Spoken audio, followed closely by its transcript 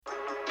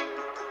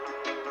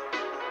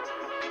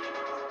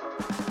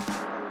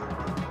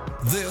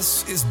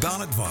This is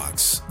Ballot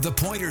Vox, the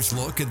Pointers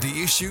look at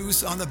the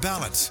issues on the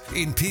ballot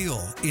in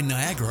Peel, in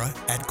Niagara,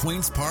 at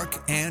Queen's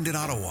Park, and in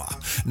Ottawa.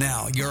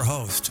 Now, your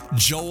host,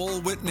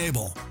 Joel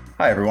Whitnable.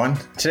 Hi, everyone.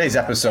 Today's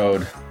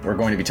episode, we're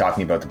going to be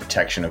talking about the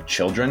protection of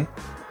children.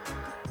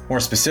 More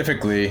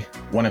specifically,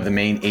 one of the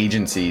main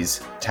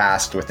agencies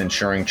tasked with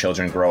ensuring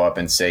children grow up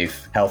in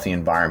safe, healthy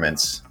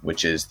environments,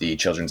 which is the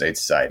Children's Aid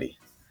Society.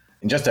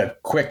 In just a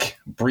quick,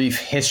 brief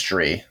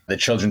history, the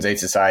Children's Aid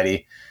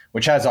Society,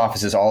 which has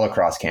offices all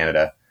across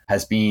Canada,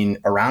 has been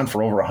around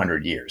for over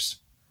 100 years.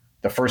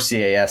 The first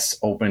CAS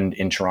opened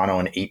in Toronto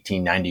in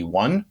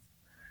 1891,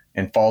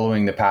 and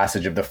following the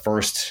passage of the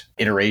first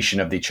iteration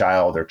of the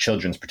Child or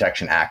Children's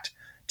Protection Act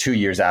 2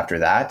 years after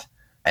that,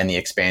 and the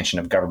expansion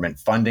of government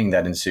funding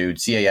that ensued,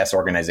 CAS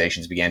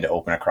organizations began to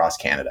open across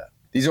Canada.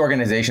 These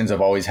organizations have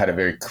always had a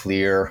very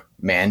clear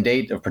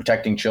mandate of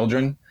protecting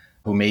children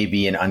who may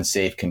be in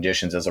unsafe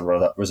conditions as a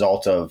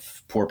result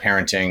of poor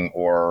parenting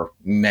or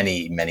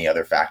many, many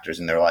other factors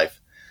in their life.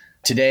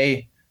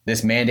 Today,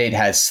 this mandate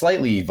has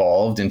slightly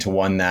evolved into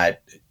one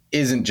that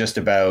isn't just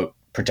about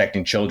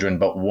protecting children,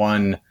 but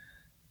one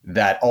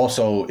that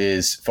also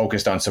is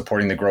focused on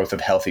supporting the growth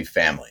of healthy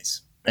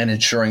families and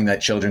ensuring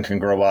that children can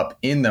grow up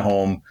in the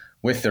home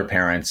with their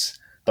parents,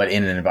 but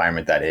in an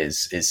environment that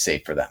is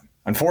safe for them.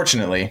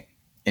 Unfortunately,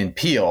 in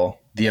Peel,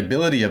 the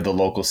ability of the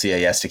local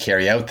CAS to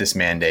carry out this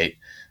mandate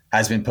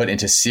has been put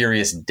into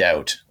serious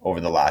doubt over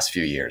the last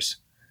few years.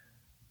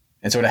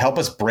 And so to help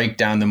us break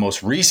down the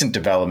most recent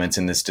developments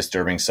in this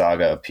disturbing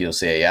saga of Peel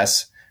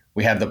CAS,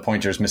 we have the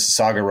Pointers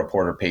Mississauga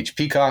reporter Paige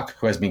Peacock,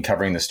 who has been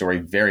covering the story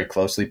very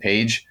closely.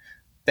 Paige,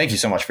 thank you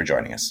so much for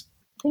joining us.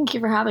 Thank you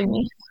for having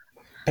me.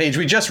 Paige,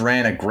 we just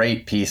ran a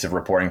great piece of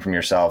reporting from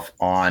yourself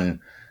on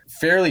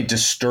fairly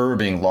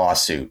disturbing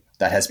lawsuit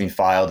that has been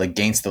filed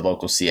against the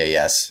local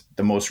CAS,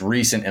 the most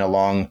recent in a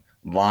long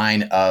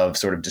line of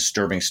sort of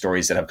disturbing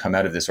stories that have come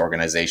out of this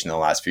organization in the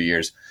last few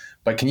years.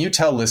 But can you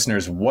tell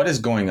listeners what is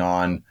going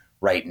on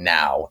right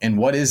now, and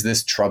what is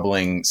this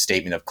troubling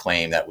statement of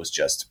claim that was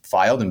just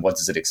filed, and what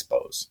does it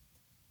expose?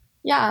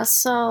 Yeah,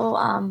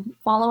 so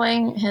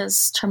following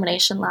his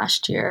termination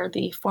last year,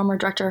 the former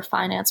director of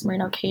finance,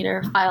 Marino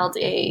Cater, filed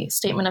a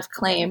statement of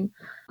claim,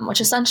 which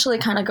essentially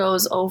kind of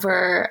goes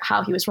over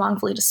how he was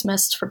wrongfully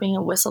dismissed for being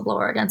a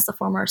whistleblower against the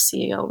former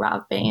CEO,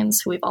 Rav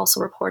Bains, who we've also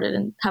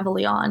reported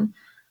heavily on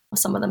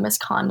some of the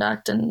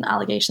misconduct and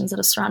allegations that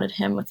have surrounded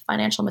him with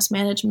financial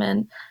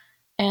mismanagement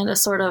and a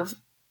sort of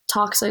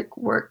toxic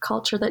work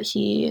culture that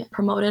he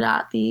promoted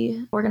at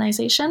the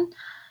organization.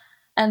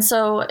 And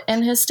so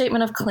in his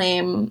statement of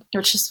claim,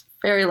 which is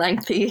very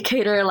lengthy,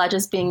 Cater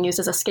alleges being used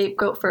as a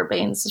scapegoat for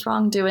Bains'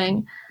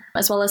 wrongdoing,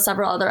 as well as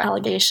several other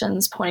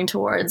allegations pointing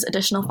towards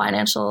additional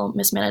financial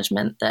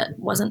mismanagement that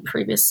wasn't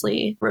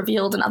previously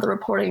revealed in other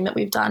reporting that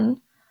we've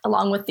done.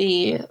 Along with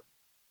the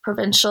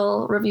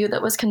provincial review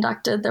that was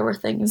conducted, there were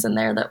things in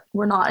there that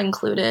were not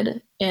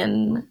included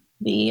in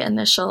the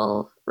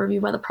initial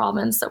review by the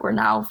province that were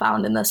now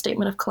found in the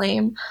statement of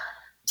claim.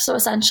 So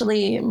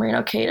essentially,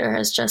 Marino Cater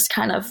has just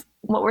kind of,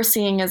 what we're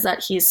seeing is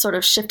that he's sort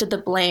of shifted the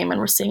blame, and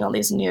we're seeing all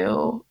these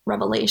new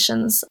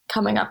revelations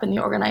coming up in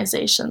the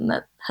organization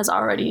that has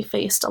already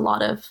faced a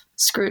lot of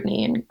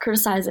scrutiny and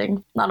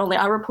criticizing not only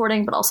our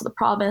reporting, but also the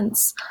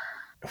province.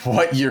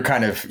 What you're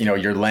kind of,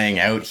 you're laying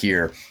out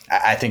here,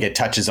 I think it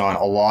touches on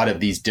a lot of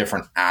these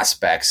different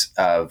aspects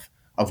of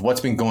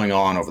what's been going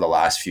on over the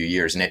last few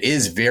years. And it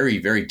is very,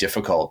 very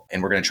difficult.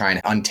 And we're going to try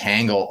and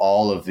untangle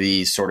all of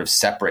these sort of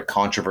separate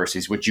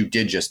controversies, which you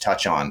did just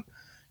touch on.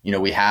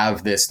 We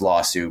have this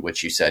lawsuit,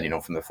 which you said,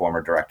 from the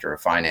former director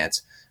of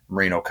finance,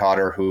 Marino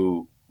Cater,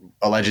 who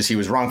alleges he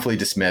was wrongfully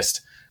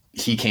dismissed.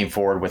 He came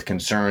forward with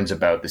concerns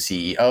about the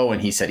CEO, and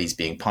he said he's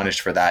being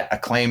punished for that, a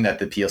claim that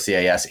the Peel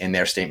CAS in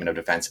their statement of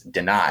defense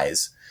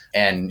denies.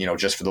 And,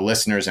 just for the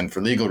listeners and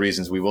for legal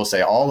reasons, we will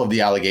say all of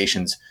the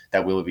allegations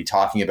that we will be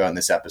talking about in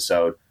this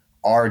episode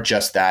are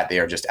just that. They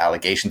are just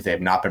allegations. They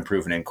have not been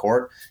proven in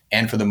court.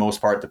 And for the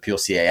most part, the Peel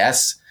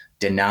CAS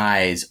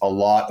denies a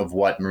lot of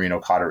what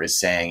Marino Cater is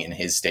saying in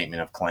his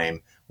statement of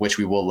claim, which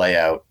we will lay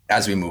out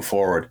as we move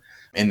forward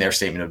in their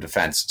statement of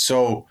defense.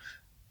 So,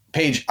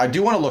 Paige, I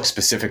do want to look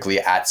specifically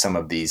at some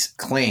of these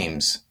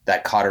claims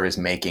that Cater is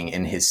making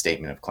in his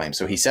statement of claim.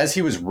 So he says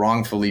he was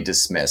wrongfully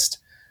dismissed.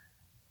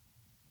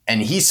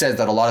 And he says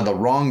that a lot of the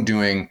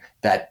wrongdoing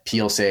that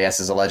Peel CAS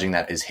is alleging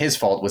that is his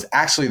fault was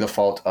actually the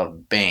fault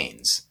of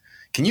Bains.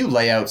 Can you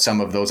lay out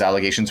some of those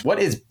allegations? What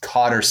is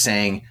Cater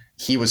saying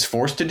he was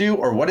forced to do,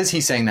 or what is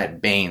he saying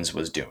that Bains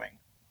was doing?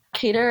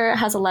 Cater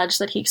has alleged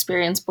that he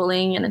experienced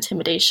bullying and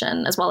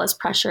intimidation, as well as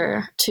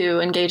pressure to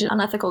engage in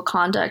unethical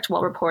conduct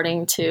while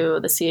reporting to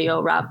the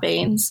CEO, Rav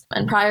Bains.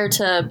 And prior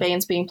to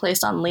Bains being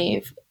placed on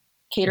leave,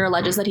 Cater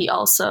alleges that he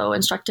also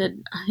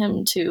instructed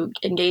him to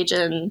engage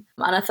in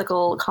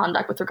unethical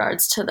conduct with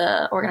regards to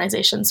the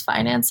organization's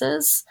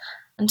finances.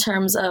 In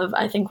terms of,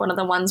 I think one of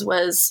the ones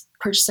was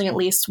purchasing at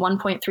least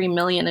 1.3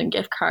 million in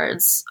gift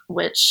cards,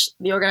 which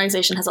the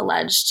organization has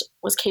alleged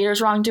was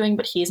Cater's wrongdoing,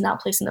 but he's now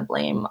placing the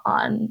blame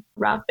on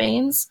Rav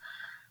Bains.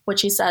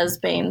 which he says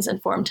Baines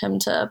informed him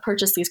to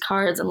purchase these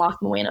cards and lock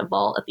them away in a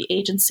vault at the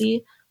agency,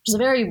 which is a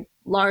very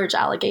large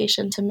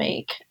allegation to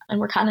make. And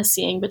we're kind of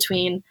seeing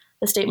between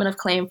the statement of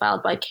claim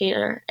filed by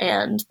Khader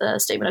and the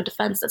statement of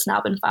defense that's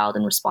now been filed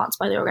in response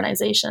by the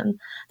organization,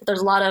 that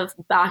there's a lot of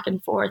back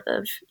and forth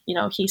of,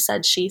 he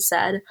said, she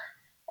said,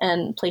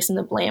 and placing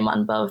the blame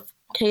on both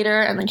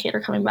Khader, and then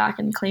Khader coming back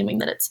and claiming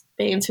that it's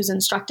Baines who's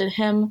instructed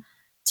him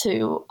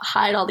to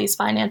hide all these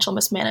financial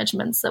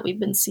mismanagements that we've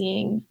been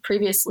seeing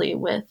previously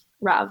with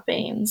Rav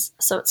Baines.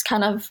 So it's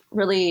kind of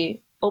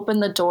really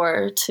opened the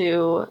door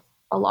to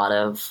a lot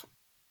of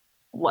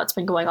what's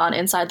been going on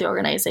inside the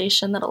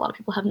organization that a lot of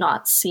people have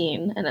not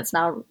seen, and it's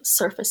now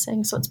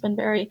surfacing. So it's been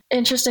very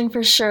interesting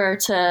for sure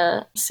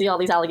to see all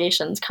these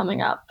allegations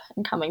coming up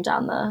and coming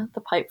down the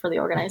pipe for the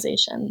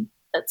organization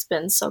that's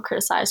been so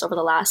criticized over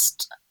the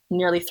last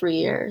nearly 3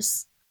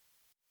 years.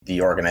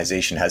 The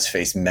organization has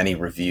faced many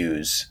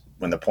reviews.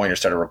 When the Pointer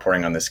started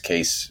reporting on this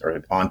case,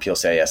 or on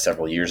PLCIS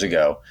several years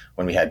ago,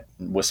 when we had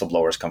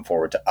whistleblowers come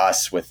forward to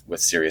us with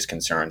serious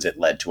concerns, it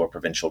led to a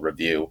provincial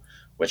review,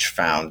 which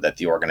found that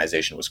the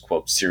organization was,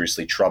 quote,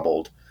 seriously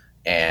troubled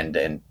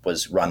and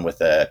was run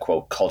with a,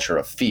 quote, culture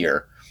of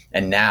fear.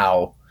 And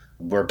now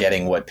we're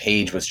getting what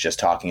Paige was just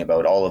talking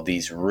about, all of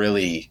these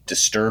really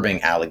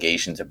disturbing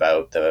allegations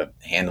about the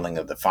handling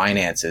of the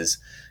finances.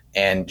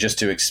 And just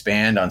to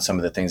expand on some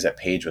of the things that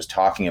Paige was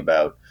talking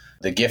about,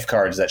 the gift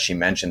cards that she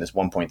mentioned, this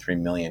 $1.3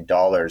 million,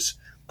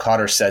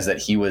 Khader says that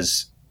he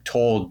was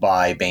told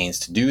by Baines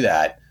to do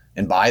that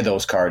and buy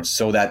those cards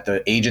so that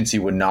the agency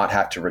would not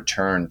have to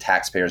return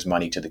taxpayers'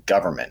 money to the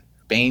government.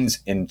 Baines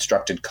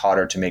instructed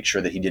Khader to make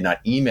sure that he did not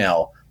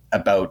email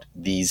about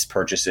these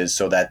purchases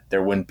so that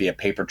there wouldn't be a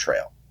paper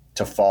trail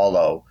to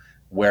follow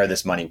where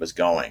this money was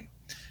going.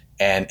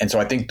 And so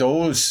I think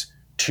those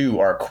two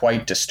are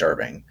quite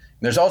disturbing.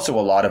 There's also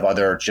a lot of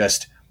other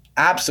just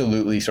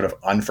absolutely sort of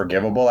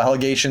unforgivable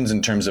allegations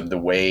in terms of the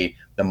way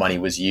the money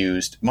was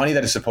used. Money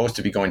that is supposed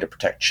to be going to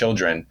protect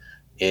children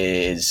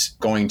is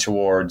going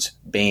towards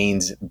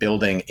Baines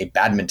building a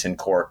badminton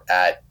court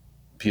at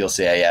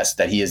PLCIS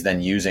that he is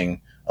then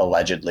using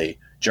allegedly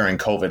during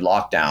COVID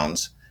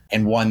lockdowns,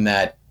 and one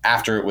that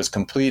after it was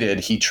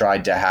completed, he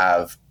tried to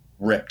have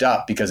ripped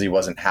up because he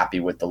wasn't happy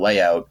with the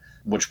layout,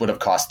 which would have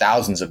cost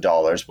thousands of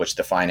dollars, which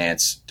the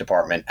finance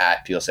department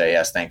at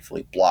PLCIS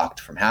thankfully blocked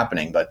from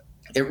happening. But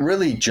it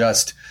really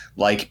just,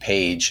 like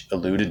Paige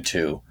alluded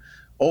to,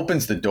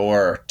 opens the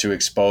door to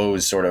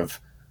expose sort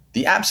of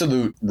the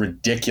absolute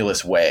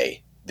ridiculous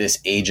way this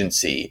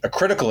agency, a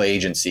critical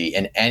agency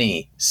in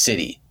any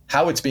city,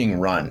 how it's being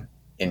run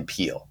in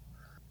Peel.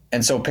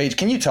 And so, Paige,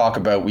 can you talk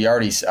about,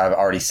 I've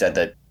already said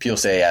that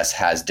PLCIS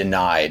has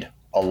denied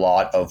a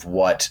lot of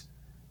what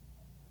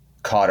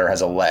Khader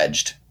has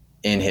alleged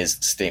in his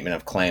statement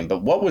of claim,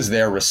 but what was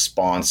their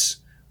response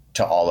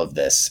to all of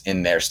this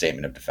in their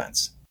statement of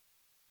defense?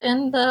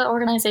 In the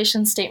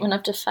organization's statement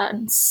of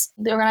defense,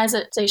 the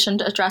organization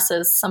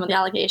addresses some of the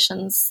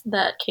allegations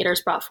that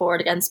Khader's brought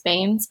forward against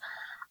Baines,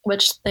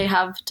 which they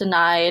have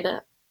denied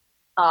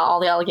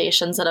all the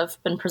allegations that have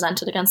been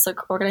presented against the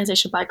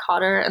organization by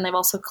Khader, and they've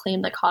also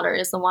claimed that Khader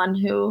is the one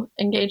who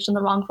engaged in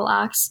the wrongful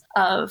acts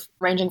of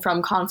ranging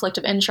from conflict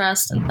of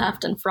interest and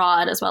theft and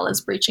fraud, as well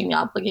as breaching the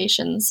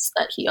obligations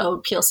that he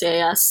owed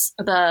PLCIS,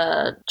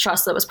 the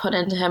trust that was put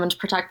into him, and to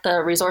protect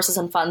the resources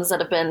and funds that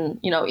have been,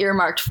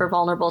 earmarked for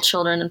vulnerable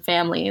children and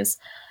families.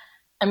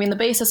 I mean, the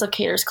basis of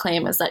Khader's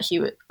claim is that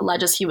he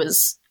alleges he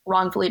was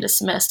wrongfully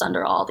dismissed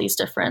under all these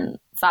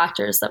different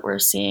factors that we're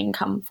seeing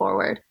come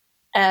forward.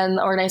 And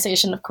the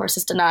organization, of course,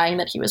 is denying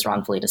that he was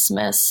wrongfully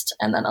dismissed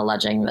and then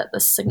alleging that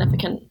this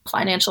significant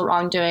financial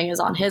wrongdoing is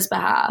on his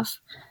behalf,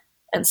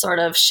 and sort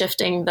of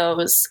shifting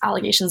those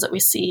allegations that we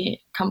see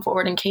come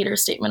forward in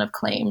Khader's statement of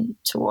claim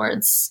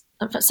towards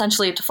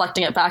essentially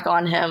deflecting it back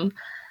on him,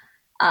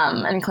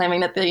 and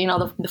claiming that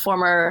the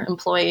former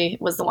employee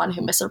was the one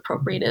who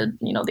misappropriated,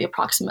 the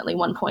approximately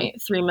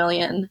 $1.3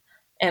 million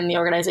in the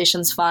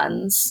organization's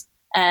funds.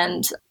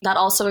 And that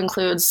also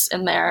includes,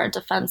 in their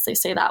defense, they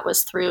say that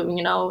was through,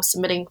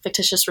 submitting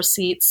fictitious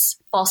receipts,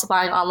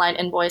 falsifying online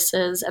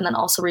invoices, and then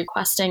also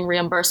requesting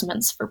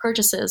reimbursements for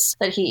purchases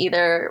that he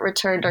either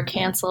returned or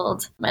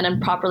canceled, and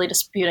improperly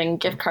disputing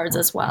gift cards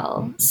as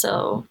well.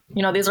 So,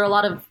 these are a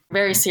lot of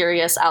very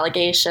serious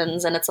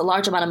allegations, and it's a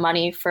large amount of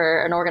money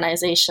for an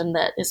organization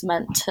that is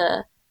meant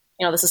to,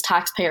 this is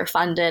taxpayer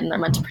funded, and they're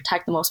meant to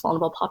protect the most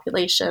vulnerable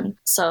population.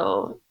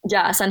 So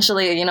yeah,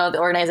 essentially, the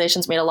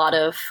organization's made a lot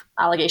of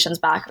allegations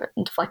back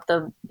and deflect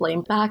the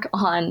blame back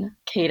on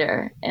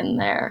Khader in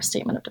their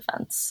statement of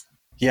defense.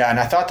 Yeah, and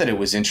I thought that it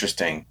was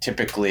interesting.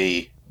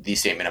 Typically, the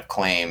statement of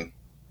claim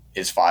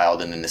is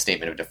filed, and then the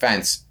statement of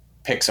defense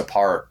picks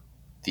apart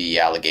the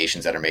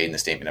allegations that are made in the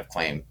statement of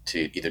claim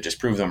to either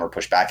disprove them or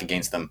push back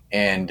against them.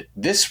 And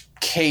this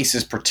case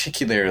is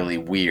particularly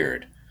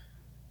weird,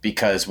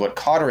 because what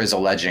Khader is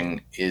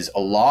alleging is a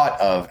lot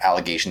of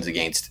allegations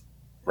against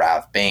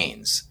Rav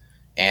Baines.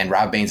 And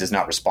Rav Baines has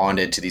not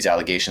responded to these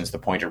allegations. The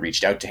Pointer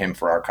reached out to him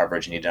for our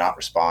coverage, and he did not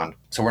respond.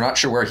 So we're not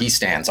sure where he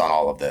stands on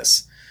all of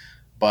this.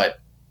 But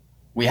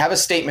we have a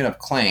statement of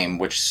claim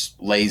which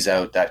lays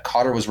out that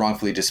Cotter was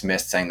wrongfully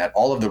dismissed, saying that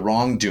all of the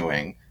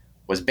wrongdoing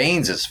was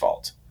Baines'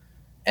 fault.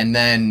 And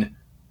then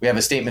we have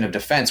a statement of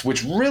defense,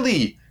 which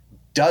really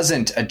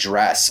doesn't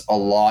address a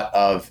lot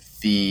of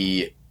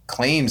the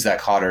claims that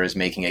Cotter is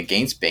making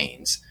against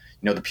Baines.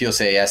 You know, the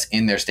PLCAS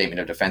in their statement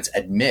of defense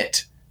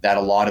admit that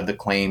a lot of the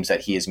claims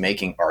that he is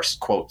making are,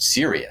 quote,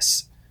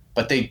 serious,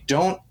 but they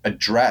don't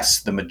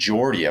address the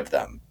majority of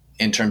them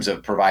in terms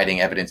of providing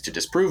evidence to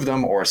disprove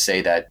them or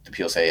say that the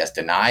PLCAS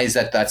denies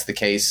that that's the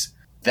case.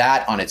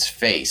 That on its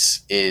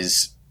face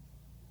is,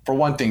 for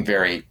one thing,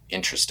 very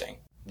interesting.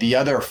 The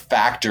other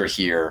factor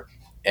here,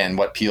 and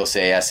what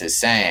PLCAS is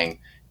saying,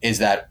 is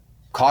that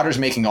Cotter's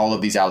making all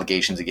of these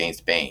allegations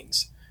against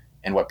Baines.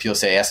 And what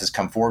PLCAS has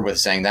come forward with,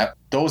 saying that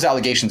those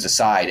allegations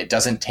aside, it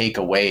doesn't take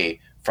away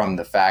from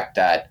the fact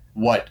that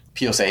what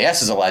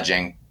PLCAS is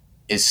alleging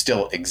is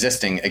still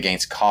existing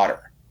against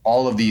Cotter.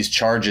 All of these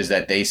charges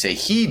that they say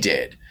he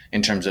did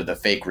in terms of the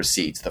fake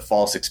receipts, the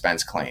false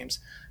expense claims,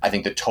 I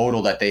think the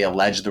total that they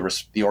allege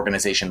the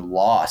organization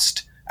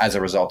lost as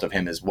a result of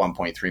him is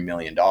 $1.3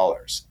 million.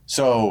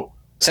 So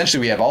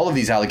essentially, we have all of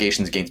these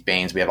allegations against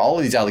Baines. We have all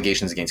of these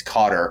allegations against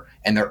Cotter,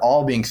 and they're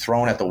all being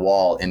thrown at the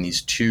wall in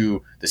these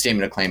two, the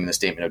statement of claim and the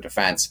statement of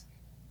defense.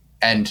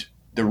 And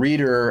the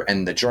reader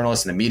and the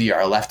journalists and the media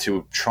are left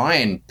to try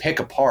and pick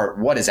apart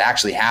what is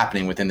actually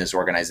happening within this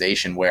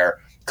organization, where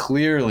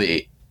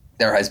clearly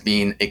there has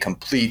been a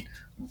complete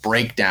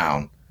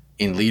breakdown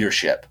in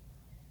leadership.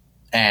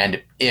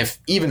 And if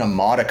even a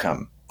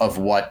modicum of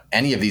what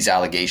any of these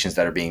allegations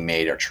that are being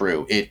made are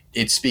true,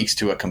 it speaks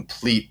to a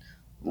complete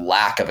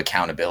lack of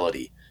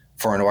accountability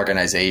for an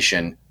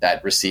organization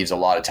that receives a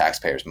lot of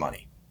taxpayers'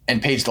 money.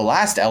 And Paige, the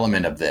last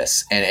element of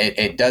this, and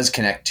it does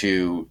connect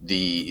to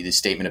the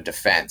statement of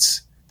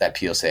defense that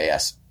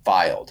PLCAS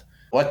filed.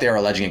 What they're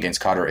alleging against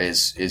Cotter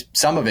is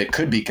some of it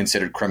could be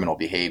considered criminal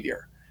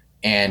behavior.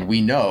 And we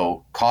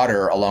know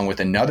Cotter, along with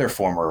another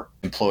former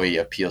employee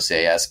of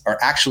PLCAS, are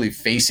actually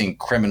facing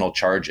criminal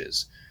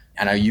charges.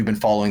 I know you've been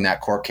following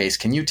that court case.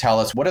 Can you tell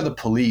us, what are the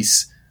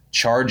police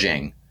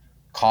charging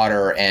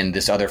Cotter and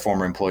this other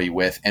former employee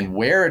with, and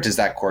where does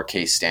that court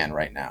case stand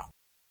right now?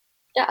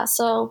 Yeah,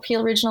 so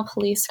Peel Regional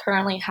Police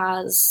currently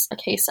has a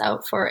case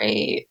out for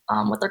a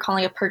what they're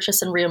calling a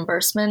purchase and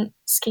reimbursement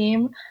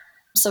scheme.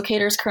 So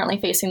Cater's currently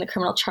facing the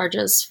criminal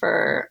charges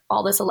for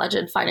all this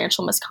alleged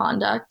financial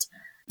misconduct.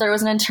 There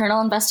was an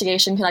internal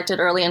investigation conducted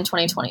early in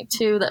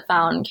 2022 that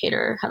found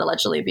Cater had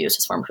allegedly abused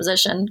his former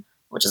position,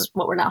 which is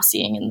what we're now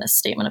seeing in this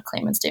statement of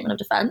claim and statement of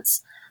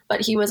defense.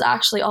 But he was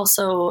actually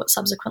also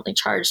subsequently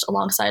charged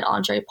alongside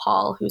Andre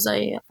Paul, who's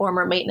a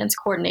former maintenance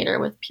coordinator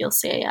with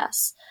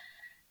PLCAS.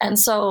 And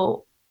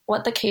so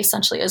what the case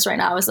essentially is right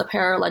now is the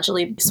pair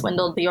allegedly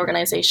swindled the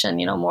organization,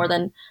 more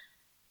than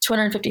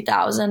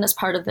 $250,000 as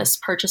part of this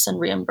purchase and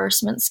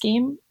reimbursement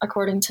scheme,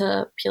 according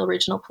to Peel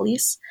Regional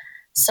Police.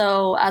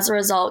 So as a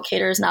result,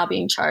 Cater is now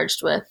being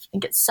charged with, I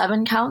think it's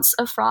 7 counts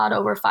of fraud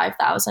over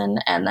 $5,000,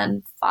 and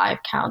then 5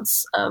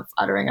 counts of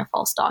uttering a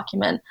false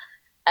document.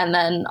 And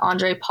then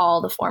Andre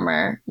Paul, the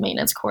former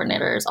maintenance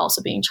coordinator, is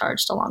also being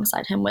charged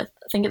alongside him with,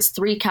 I think it's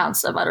 3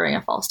 counts of uttering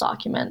a false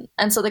document.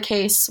 And so the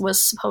case was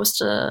supposed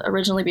to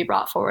originally be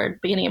brought forward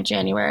beginning of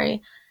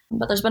January,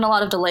 but there's been a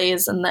lot of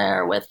delays in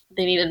there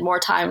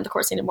the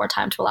courts needed more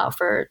time to allow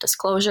for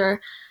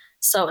disclosure.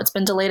 So it's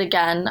been delayed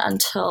again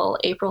until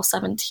April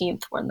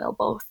 17th, when they'll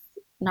both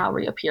now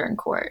reappear in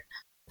court.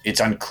 It's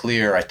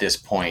unclear at this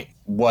point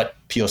what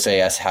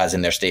PLCAS has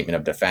in their statement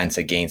of defense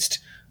against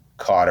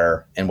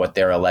Cotter and what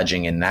they're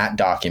alleging in that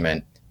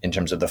document in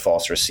terms of the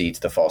false receipts,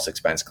 the false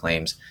expense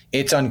claims.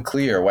 It's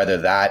unclear whether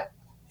that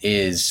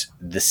is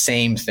the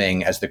same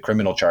thing as the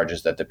criminal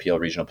charges that the Peel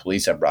Regional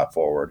Police have brought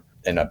forward.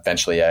 And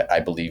eventually, I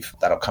believe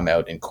that'll come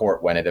out in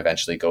court when it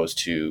eventually goes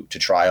to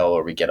trial,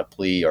 or we get a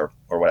plea or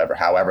whatever,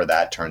 however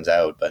that turns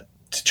out. But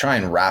to try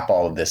and wrap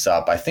all of this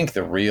up, I think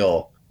the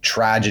real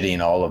tragedy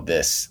in all of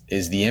this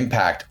is the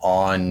impact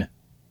on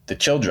the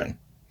children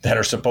that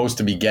are supposed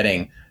to be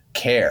getting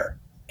care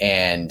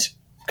and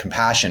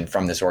compassion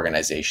from this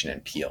organization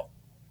in Peel.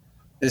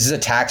 This is a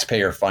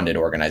taxpayer-funded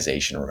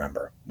organization,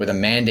 remember, with a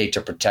mandate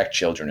to protect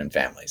children and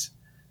families.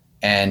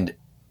 And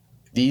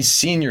these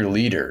senior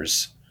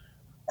leaders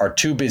are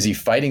too busy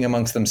fighting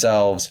amongst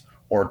themselves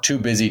or too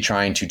busy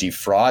trying to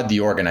defraud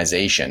the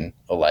organization,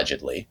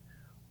 allegedly,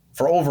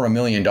 for over $1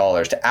 million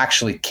to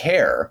actually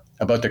care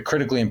about the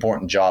critically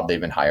important job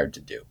they've been hired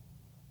to do.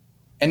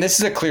 And this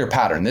is a clear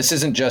pattern. This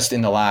isn't just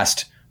in the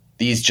last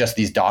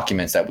these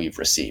documents that we've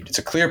received. It's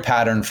a clear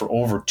pattern for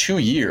over 2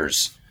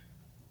 years.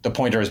 The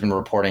Pointer has been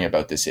reporting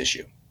about this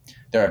issue.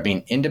 There have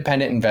been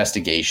independent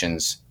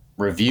investigations,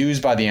 reviews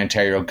by the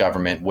Ontario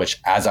government,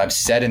 which, as I've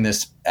said in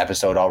this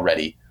episode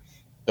already,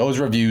 those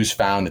reviews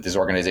found that this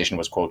organization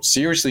was, quote,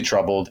 seriously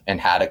troubled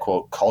and had a,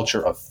 quote,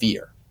 culture of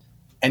fear.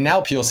 And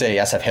now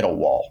PLCAS have hit a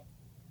wall.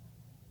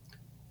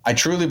 I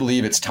truly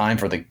believe it's time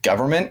for the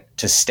government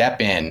to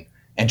step in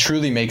and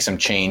truly make some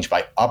change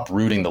by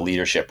uprooting the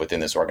leadership within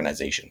this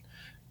organization.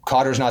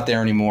 Cotter's not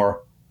there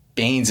anymore.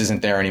 Baines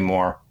isn't there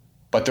anymore.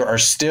 But there are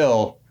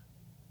still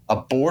a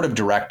board of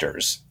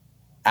directors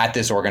at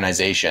this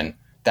organization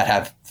that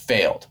have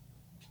failed.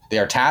 They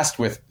are tasked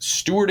with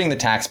stewarding the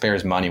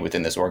taxpayers' money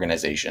within this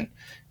organization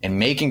and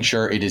making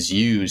sure it is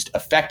used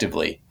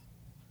effectively.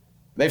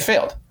 They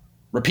failed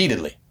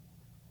repeatedly.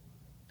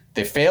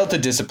 They failed to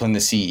discipline the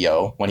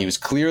CEO when he was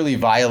clearly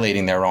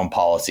violating their own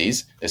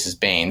policies, this is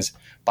Bains,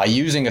 by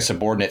using a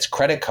subordinate's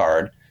credit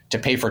card to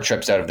pay for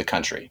trips out of the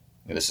country.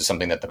 This is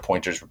something that the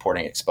Pointers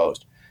reporting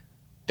exposed.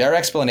 Their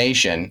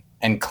explanation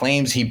and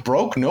claims he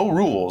broke no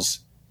rules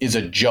is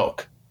a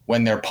joke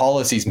when their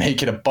policies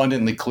make it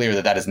abundantly clear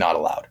that that is not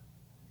allowed.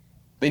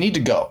 They need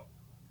to go,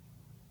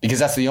 because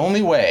that's the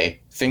only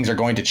way things are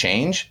going to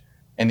change,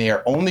 and they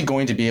are only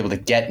going to be able to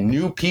get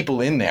new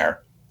people in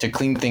there to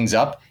clean things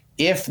up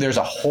if there's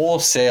a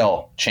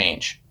wholesale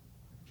change.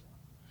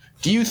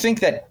 Do you think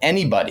that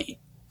anybody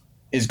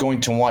is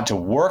going to want to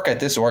work at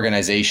this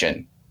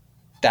organization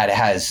that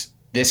has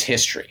this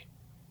history,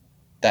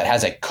 that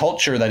has a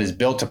culture that is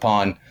built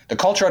upon, the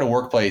culture at a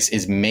workplace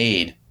is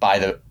made by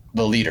the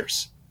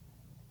leaders?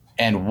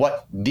 And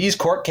what these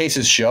court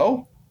cases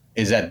show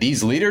is that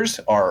these leaders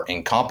are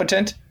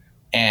incompetent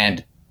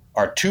and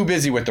are too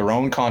busy with their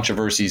own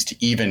controversies to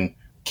even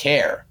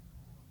care.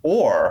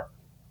 Or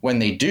when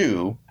they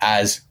do,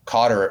 as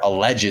Cotter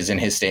alleges in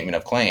his statement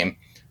of claim,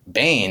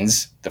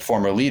 Bains, the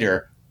former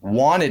leader,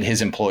 wanted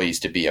his employees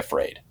to be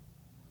afraid.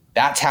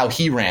 That's how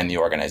he ran the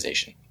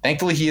organization.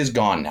 Thankfully, he is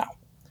gone now.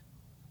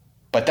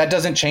 But that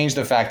doesn't change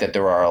the fact that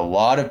there are a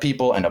lot of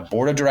people and a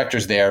board of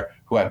directors there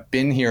who have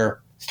been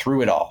here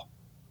through it all.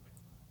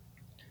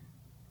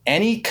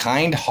 Any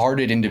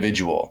kind-hearted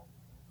individual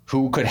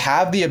who could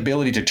have the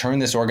ability to turn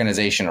this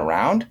organization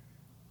around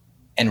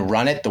and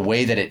run it the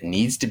way that it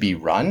needs to be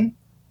run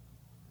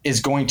is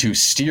going to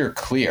steer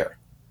clear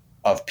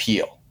of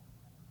Peel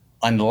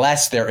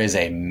unless there is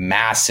a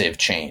massive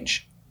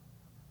change.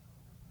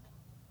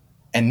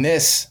 And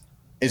this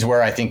is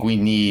where I think we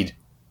need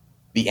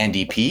the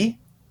NDP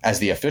as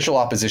the official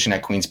opposition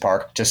at Queen's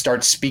Park to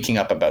start speaking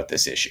up about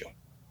this issue.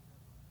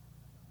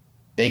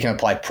 They can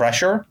apply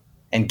pressure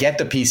and get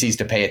the PCs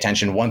to pay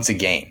attention once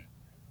again.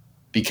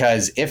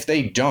 Because if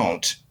they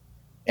don't,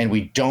 and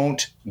we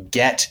don't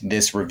get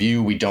this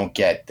review, we don't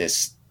get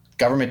this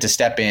government to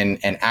step in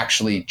and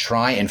actually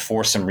try and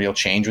force some real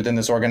change within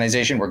this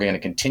organization, we're going to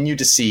continue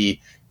to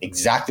see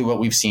exactly what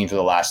we've seen for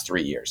the last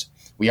 3 years.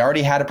 We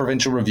already had a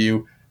provincial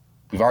review.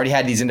 We've already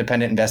had these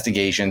independent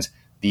investigations.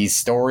 These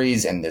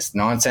stories and this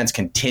nonsense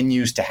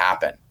continues to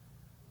happen.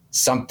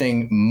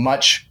 Something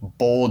much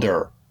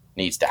bolder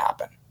needs to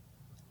happen.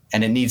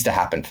 And it needs to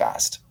happen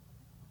fast.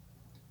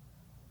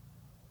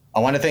 I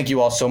want to thank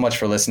you all so much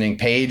for listening.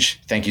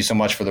 Paige, thank you so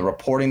much for the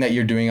reporting that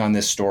you're doing on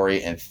this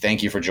story, and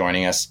thank you for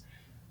joining us.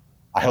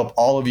 I hope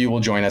all of you will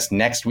join us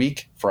next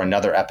week for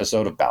another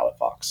episode of Ballot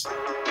Vox.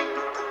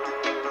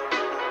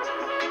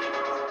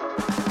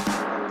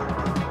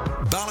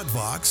 Ballot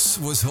Vox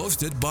was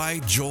hosted by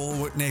Joel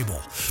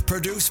Whitnable,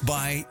 produced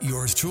by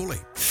yours truly.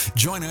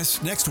 Join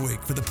us next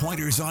week for the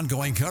Pointers'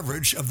 ongoing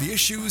coverage of the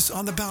issues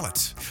on the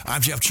ballot.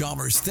 I'm Jeff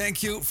Chalmers.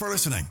 Thank you for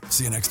listening.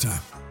 See you next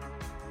time.